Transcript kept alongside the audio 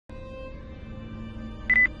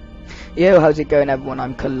Yo, how's it going everyone?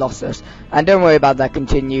 I'm Colossus. And don't worry about that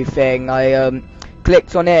continue thing. I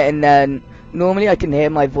clicked on it and then normally I can hear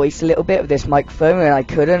my voice a little bit with this microphone and I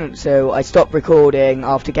couldn't, so I stopped recording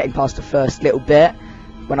after getting past the first little bit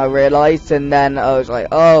when I realised, and then I was like,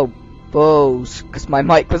 oh balls, because my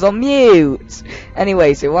mic was on mute.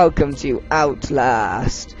 Anyway, so welcome to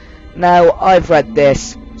Outlast. Now, I've read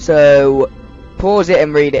this, so pause it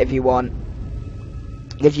and read it if you want.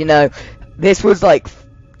 If you know, this was like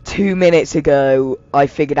 2 minutes ago, I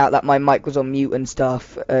figured out that my mic was on mute and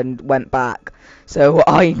stuff, and went back. So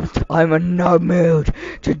I'm in no mood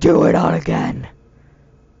to do it all again.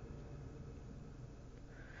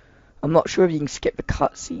 I'm not sure if you can skip the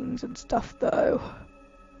cutscenes and stuff though.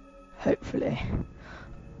 Hopefully.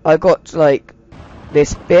 I got like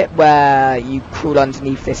this bit where you crawl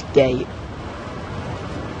underneath this gate.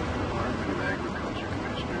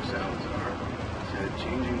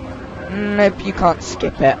 Nope, you can't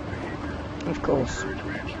skip it. Of course.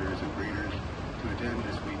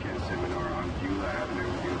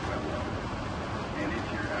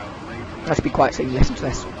 Must be quiet so you listen to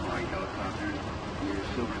this.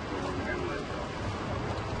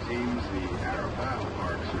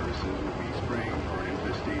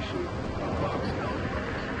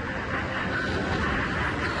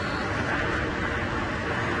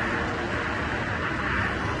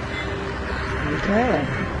 Okay.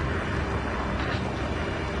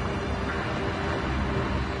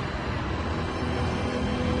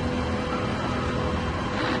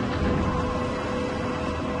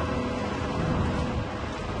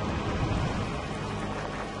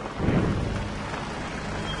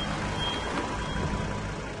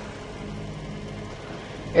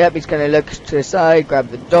 Yep, he's gonna look to the side, grab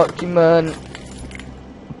the document.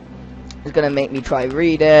 He's gonna make me try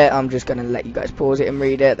read it. I'm just gonna let you guys pause it and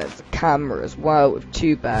read it. There's the camera as well with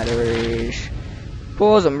 2 batteries.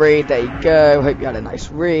 Pause and read, there you go. Hope you had a nice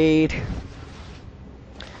read.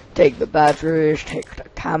 Take the batteries, take the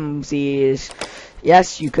camsies.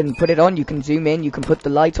 Yes, you can put it on, you can zoom in, you can put the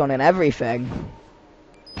light on and everything.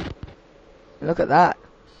 Look at that.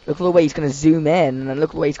 Look at the way he's gonna zoom in, and then look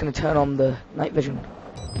at the way he's gonna turn on the night vision.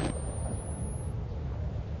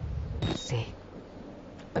 See?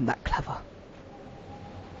 I'm that clever.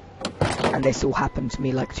 And this all happened to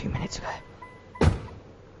me like 2 minutes ago.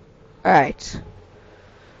 Alright.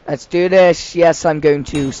 Let's do this. Yes, I'm going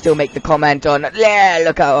to still make the comment on, yeah,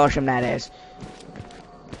 look how awesome that is.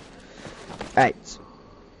 Alright.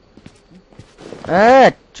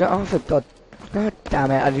 Oh, for God. God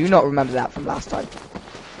damn it. I do not remember that from last time.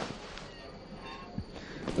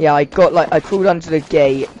 Yeah, I crawled under the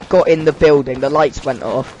gate, got in the building, the lights went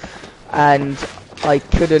off, and I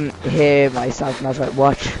couldn't hear myself, and I was like,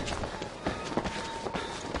 what?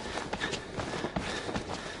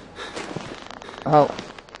 Oh,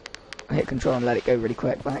 I hit control and let it go really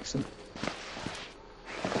quick by accident.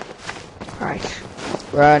 Alright,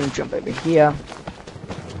 run, jump over here,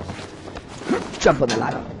 jump on the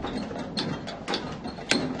ladder.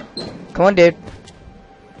 Come on, dude.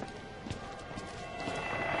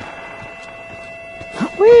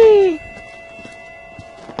 Whee!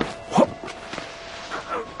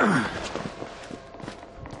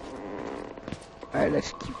 Alright,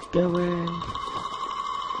 let's keep going.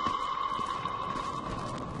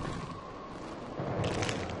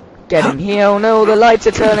 Get in here. Oh no, the lights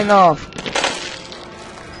are turning off.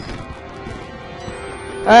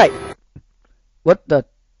 Alright. What the?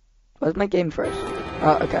 Where's my game first?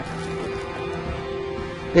 Oh, okay.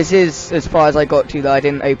 This is as far as I got to, though. I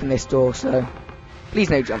didn't open this door, so please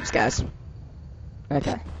no jump scares.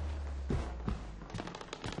 Okay.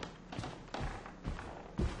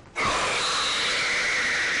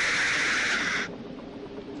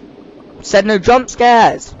 Said no jump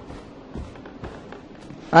scares.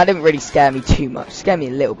 That didn't really scare me too much. It scared me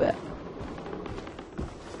a little bit.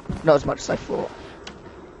 Not as much as I thought.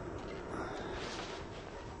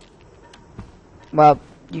 Well,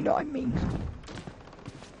 you know what I mean.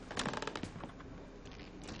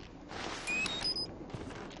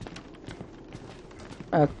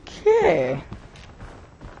 Okay.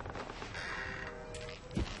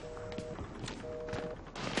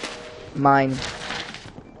 Mine.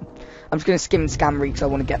 I'm just gonna skim and scam read because I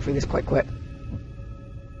want to get through this quite quick.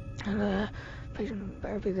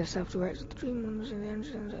 Therapy that self-directs the dream.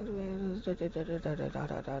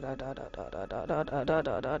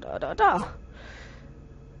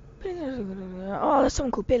 Oh, there's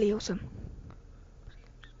someone called Billy. Awesome.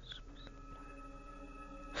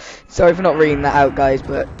 Sorry for not reading that out, guys,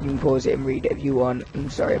 but you can pause it and read it if you want. I'm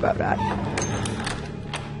sorry about that.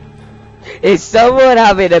 Is someone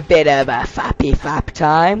having a bit of a fappy fap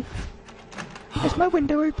time? Is my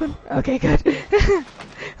window open? Okay, good. That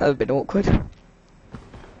was a bit awkward.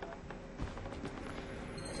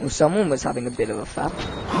 Well, someone was having a bit of a fap.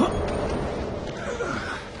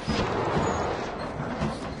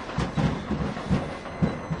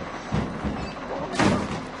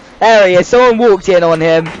 There he is. Someone walked in on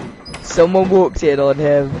him. Someone walked in on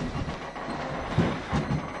him.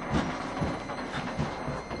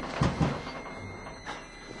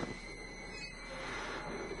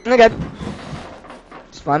 Okay.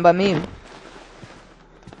 It's fine by me.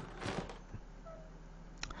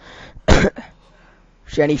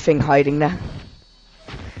 Is there anything hiding there?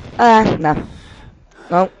 No.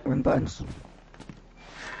 No, we're in buttons.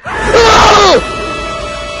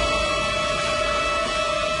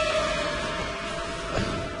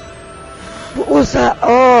 What was that?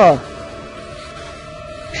 Oh!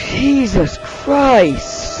 Jesus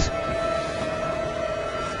Christ!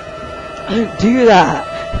 Don't do that!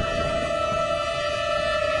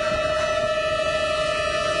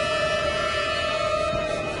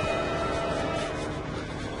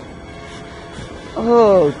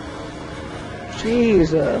 Oh,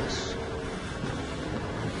 Jesus.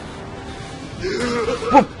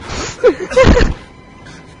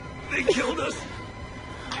 They killed us.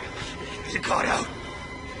 You got out.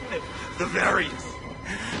 The variants.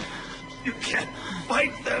 You can't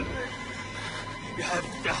fight them. You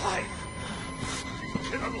have to hide. You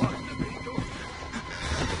can unlock the main door.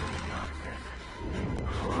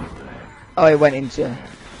 Oh, it went into...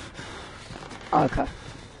 Okay.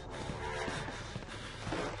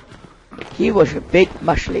 He was a big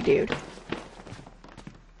muscly dude.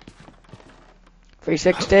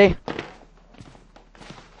 360.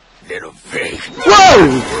 Little pig.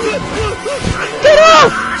 Whoa! Get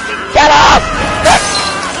off! Get off!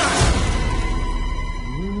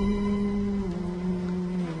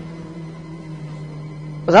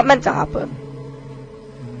 Was that meant to happen?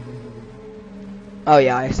 Oh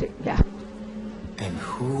yeah, I see. Yeah. And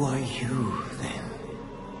who are you then?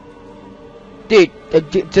 Dude,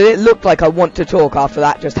 did it look like I want to talk after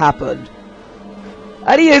that just happened?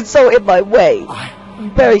 And he insulted my weight.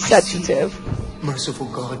 I'm very sensitive. Merciful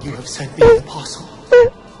God, you have sent me an apostle.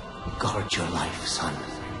 Guard your life, son.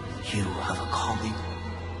 You have a calling.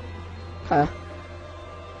 Huh?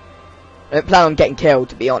 I don't plan on getting killed,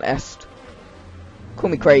 to be honest. Call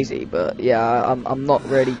me crazy, but yeah, I'm not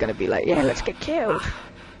really gonna be like, yeah, let's get killed.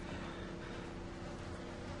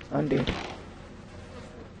 Undo.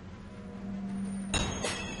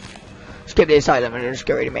 Skip the asylum and just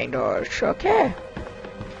go to the main doors. Okay.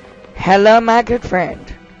 Hello, my good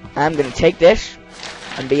friend. I'm gonna take this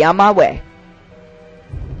and be on my way.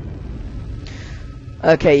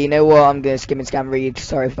 Okay, you know what? I'm gonna skim and scan read.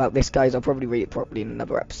 Sorry about this, guys. I'll probably read it properly in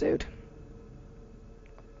another episode.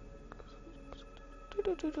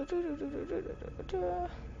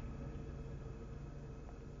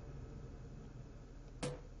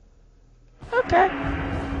 Okay.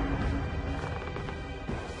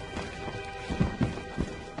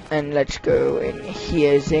 And let's go in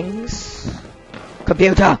here, things.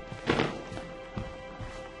 Computer!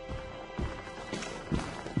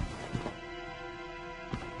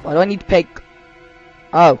 Why do I need to pick?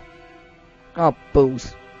 Oh. Oh,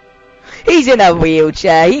 balls. He's in a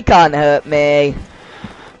wheelchair. He can't hurt me.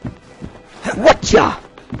 Whatcha?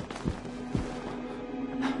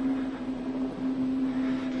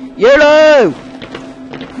 YOLO!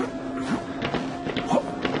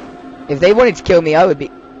 If they wanted to kill me, I would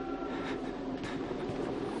be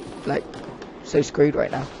like so screwed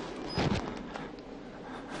right now.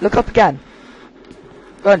 Look up again.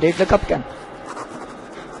 Go on, dude. Look up again.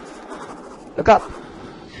 Look up.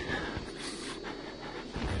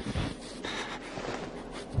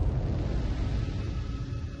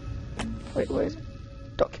 Wait, where is it?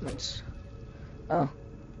 Documents. Oh.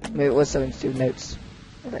 Maybe it was something to do with notes.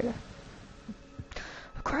 There you go.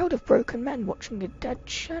 A crowd of broken men watching a dead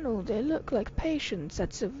channel. They look like patients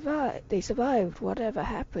that survived. They survived whatever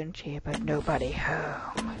happened here, but nobody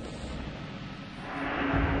home.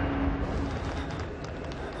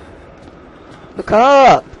 Look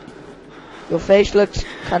up! Your face looks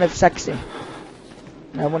kind of sexy.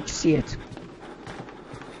 And I want to see it.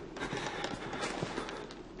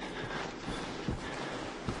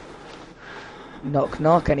 Knock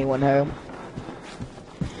knock, anyone home?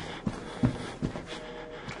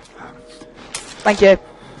 Thank you.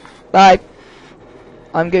 Bye.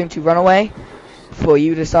 I'm going to run away before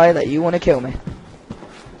you decide that you want to kill me.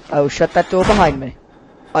 I will shut that door behind me.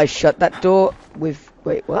 I shut that door with...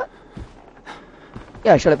 Wait, what?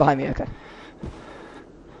 Yeah, I shut it behind me, okay.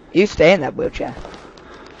 You stay in that wheelchair.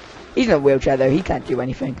 He's in a wheelchair though, he can't do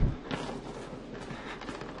anything.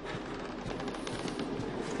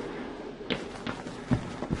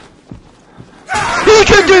 He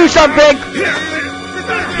can do something!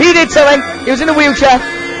 He did something! He was in a wheelchair.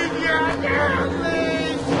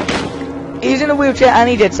 He's in a wheelchair and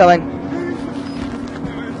he did something.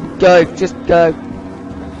 Go, just go.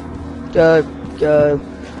 Go, go.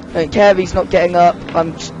 Don't care if he's not getting up.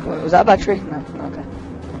 Was that a battery? No, okay.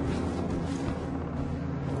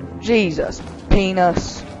 Jesus,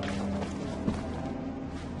 penis.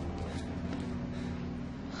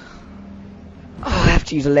 Oh, I have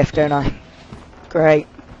to use a lift, don't I? Great.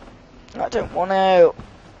 I don't want to.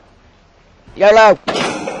 YOLO!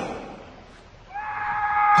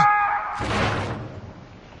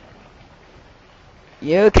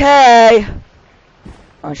 You okay?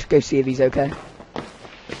 I should go see if he's okay.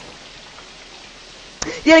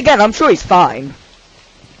 Yeah, again, I'm sure he's fine.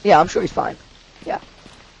 Yeah, I'm sure he's fine. Yeah.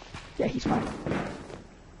 Yeah, he's fine.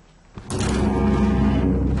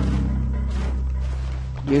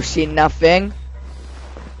 You see nothing?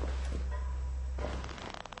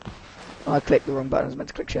 Oh, I clicked the wrong button. I was meant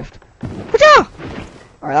to click shift.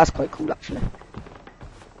 Alright, that's quite cool, actually.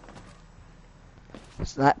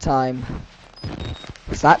 It's that time.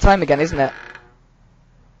 It's that time again, isn't it?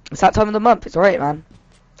 It's that time of the month. It's alright, man.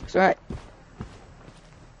 It's alright.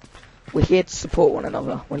 We're here to support one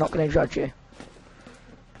another. We're not going to judge you.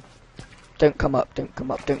 Don't come up, don't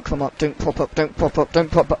come up, don't come up, don't pop up, don't pop up,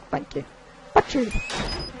 don't pop up. Thank you. Battery.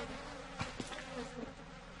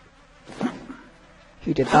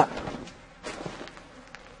 Who did that?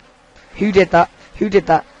 Who did that? Who did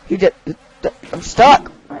that? Who did that? I'm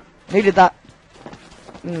stuck! Right. Who did that?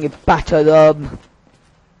 You batter them.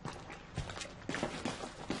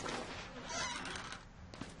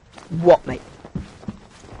 What, mate?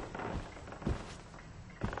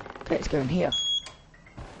 Okay, let's go in here.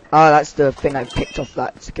 Oh, that's the thing I picked off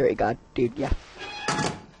that security guard dude, yeah.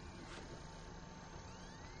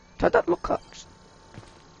 How'd that look up?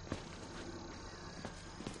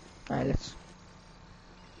 Alright, let's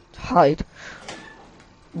hide.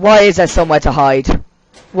 Why is there somewhere to hide?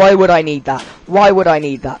 Why would I need that? Why would I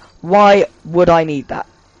need that? Why would I need that?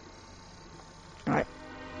 Alright.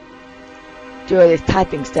 Do all this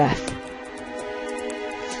typing stuff.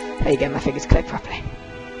 There you go, my fingers click properly.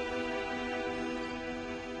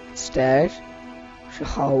 Stairs. It's a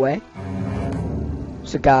hallway.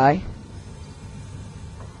 It's a guy.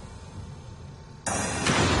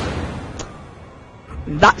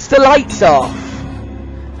 That's the lights off.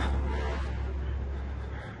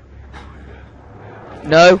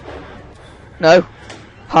 No. No.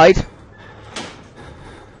 Hide.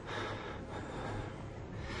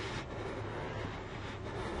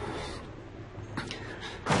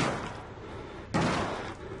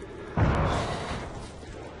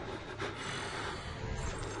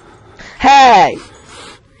 Hey!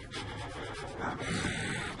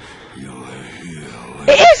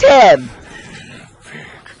 It is him!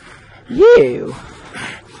 You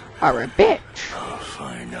are a bitch. I'll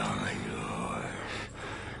find all yours.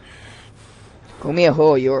 Call me a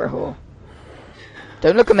whore, you're a whore.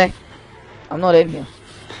 Don't look at me. I'm not in here.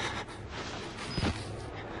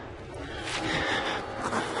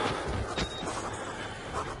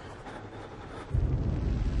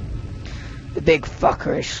 The big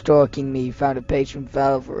fucker is stalking me. Found a patient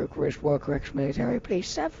valve for a worker ex-military.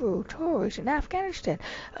 Placed several tours in Afghanistan.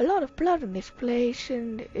 A lot of blood in this place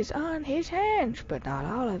and is on his hands, but not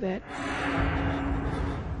all of it.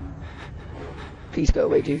 Please go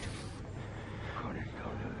away, dude.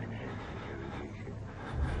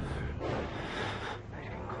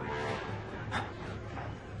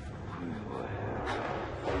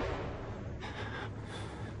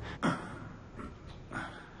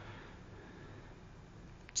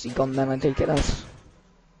 Is he gone then? I take it as.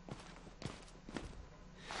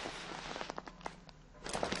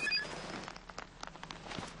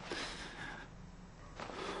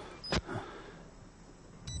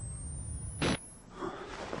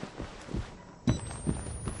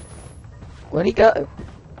 Where'd he go?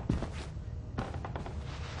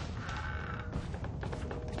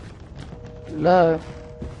 Hello?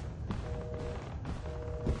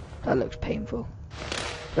 That looks painful.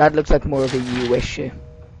 That looks like more of a you issue.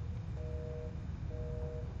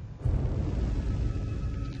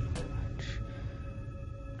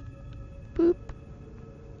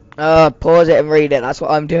 Pause it and read it. That's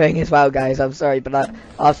what I'm doing as well, guys. I'm sorry, but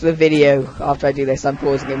after the video, after I do this, I'm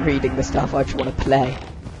pausing and reading the stuff I just want to play.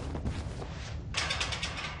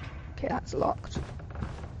 Okay, that's locked.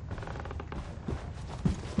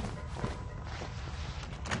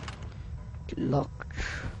 Locked.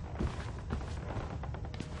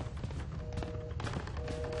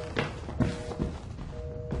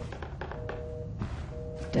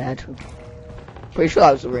 Dead. Pretty sure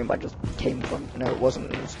that was the room I just came from. No, it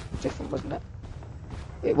wasn't. It was different, wasn't it?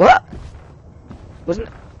 Wait, what? Wasn't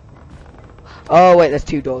it? Oh, wait, there's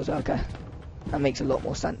 2 doors. Okay. That makes a lot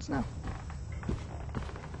more sense now.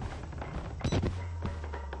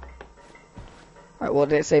 Right, what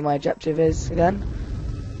did it say my objective is again?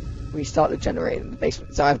 Restart the generator in the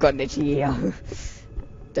basement. So I've got an itchy ear.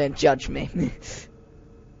 Don't judge me.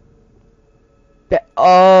 But,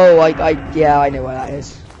 oh, yeah, I know where that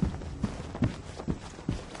is.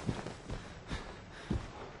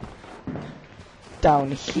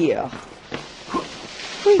 Down here.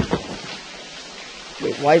 Whee.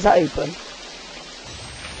 Wait, why is that open?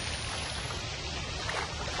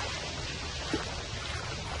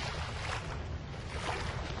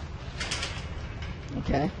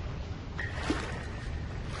 Okay.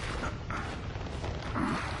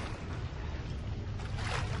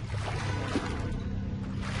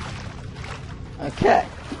 Okay.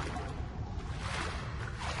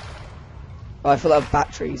 Oh, I thought that was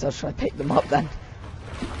batteries. I was trying to pick them up then.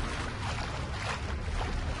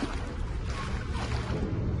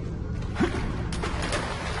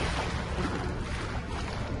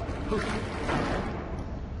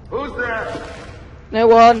 Who's there? No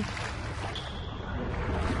one.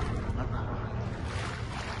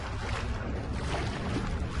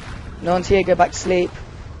 No one's here. Go back to sleep.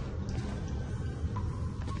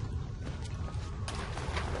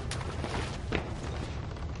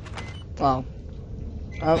 Oh.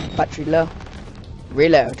 Oh, battery low.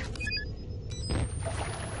 Reload.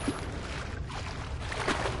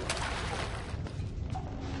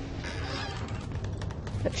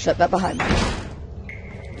 Let's shut that behind me.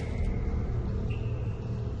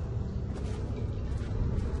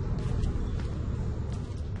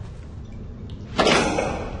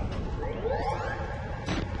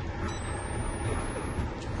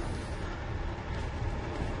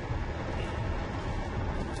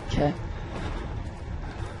 Okay.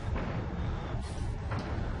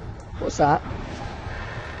 What's that?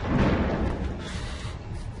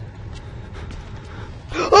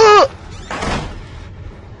 Oh!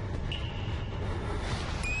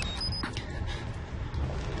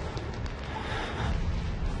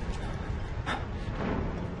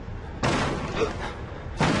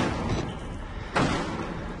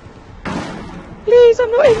 Please,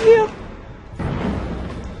 I'm not in here.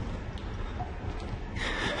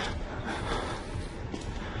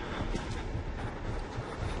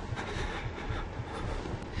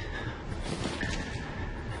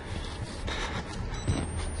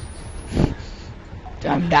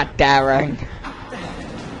 I'm not daring.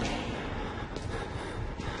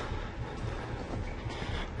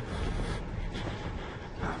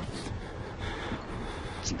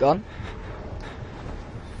 Is he gone?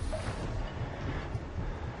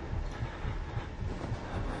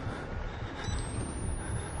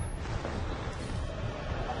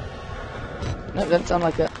 No, doesn't sound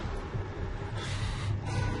like it.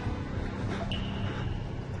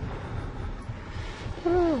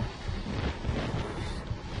 Oh.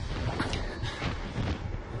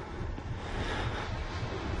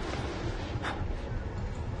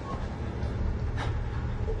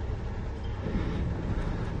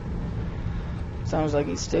 Sounds like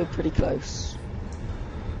he's still pretty close.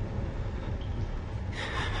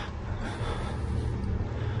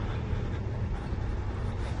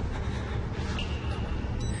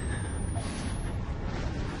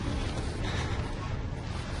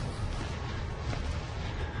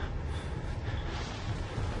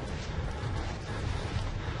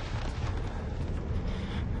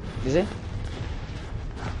 Is it?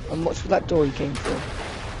 And what's that door he came through?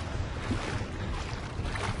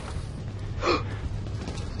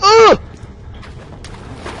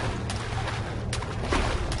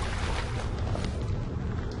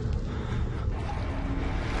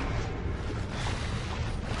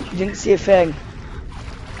 You didn't see a thing.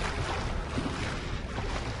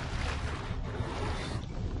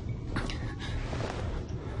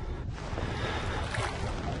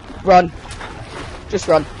 Run. Just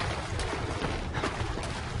run.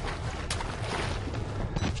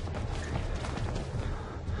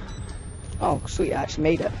 Oh, sweet, I actually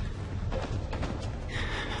made it.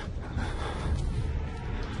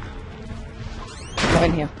 Go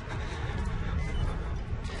in here.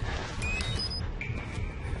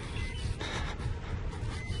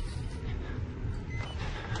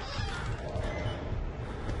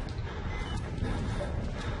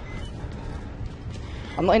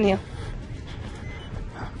 I'm not in here.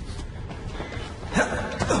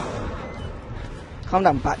 Calm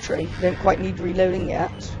down, battery. You don't quite need reloading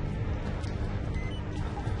yet.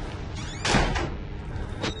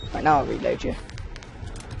 Right, now I'll reload you.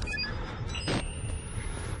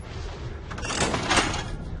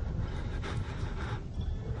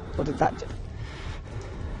 What did that do?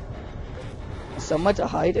 There's somewhere to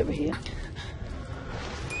hide over here.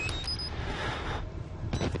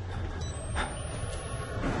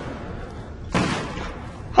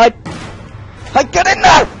 Hide! Hide! Get in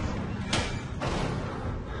there!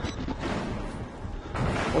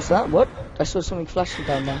 What's that? What? I saw something flashing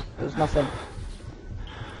down there. There was nothing.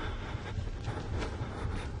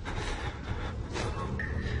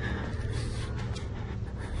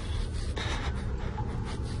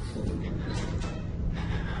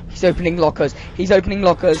 He's opening lockers. He's opening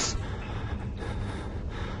lockers.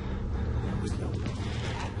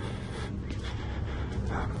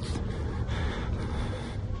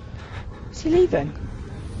 Is he leaving?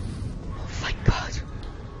 Oh, thank God.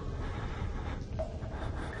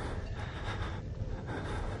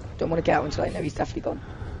 Don't want to get out until I know he's definitely gone.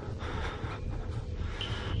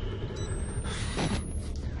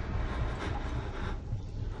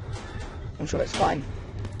 I'm sure it's fine.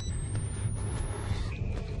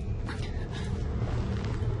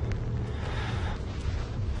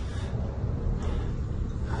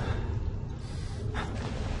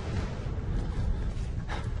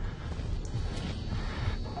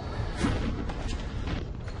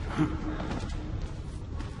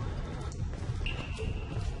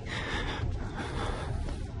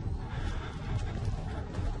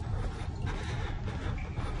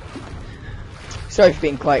 Sorry for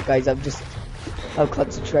being quiet, guys. I'm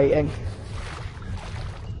concentrating.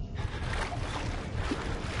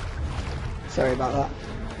 Sorry about that.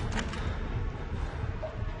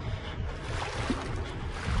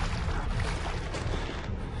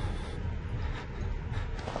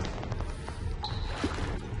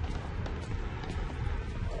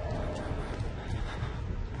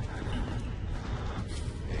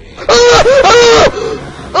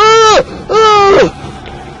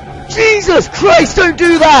 Jesus Christ, don't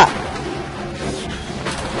do that!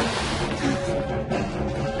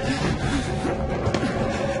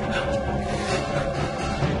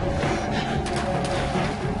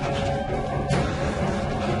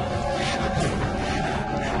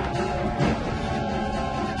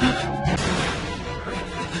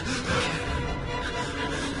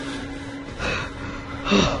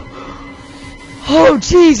 Oh,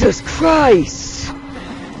 Jesus Christ!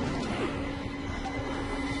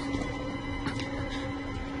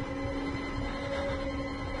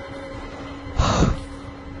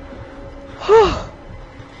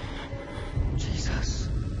 Jesus.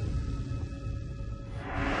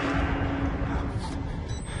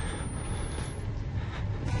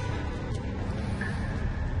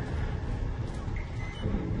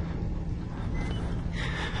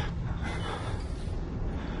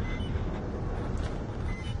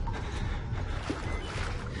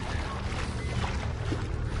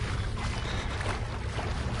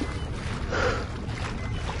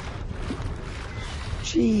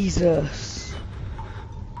 Jesus.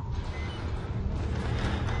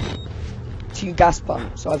 2 gas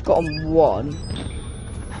pumps, so I've got on 1.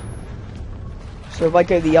 So if I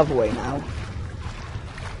go the other way now.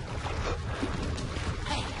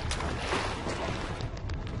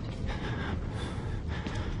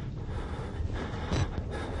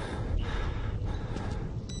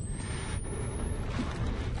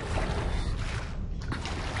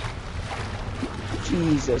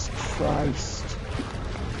 Jesus Christ.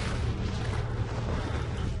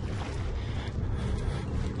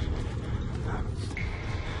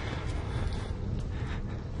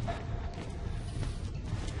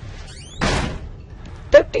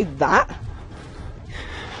 Don't do that.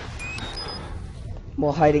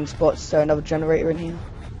 More hiding spots. Is there another generator in here?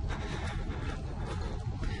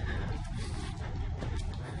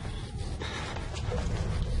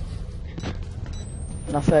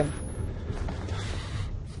 Nothing.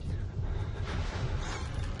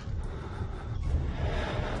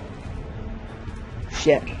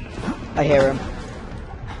 Shit. I hear him.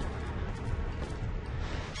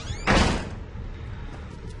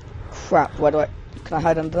 Crap, where do I... Can I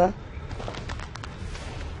hide under there?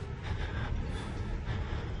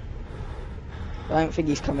 I don't think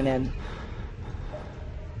he's coming in.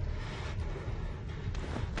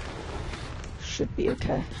 Should be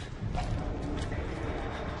okay.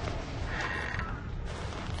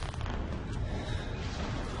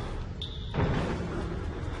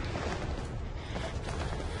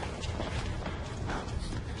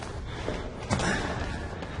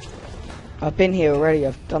 I've been here already,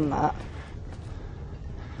 I've done that.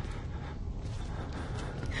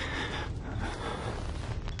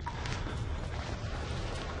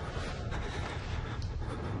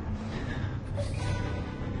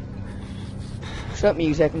 Shut up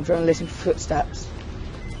music, I'm trying to listen for footsteps.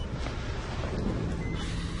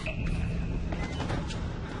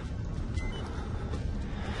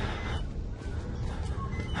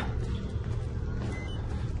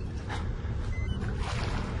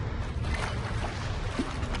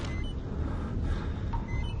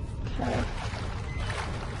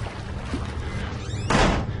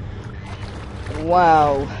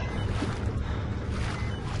 Wow.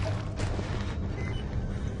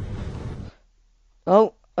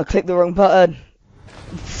 Oh, I clicked the wrong button.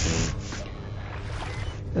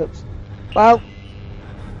 Oops. Well,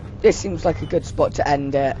 this seems like a good spot to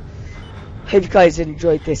end it. Hope you guys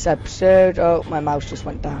enjoyed this episode. Oh, my mouse just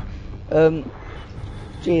went down.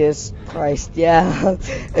 Jesus Christ, yeah.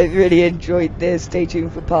 I really enjoyed this. Stay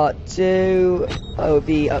tuned for part 2. I will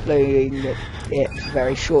be uploading it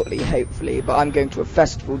very shortly, hopefully. But I'm going to a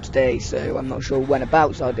festival today, so I'm not sure when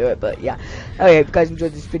about I'll do it. But yeah. I hope you guys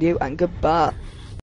enjoyed this video, and goodbye.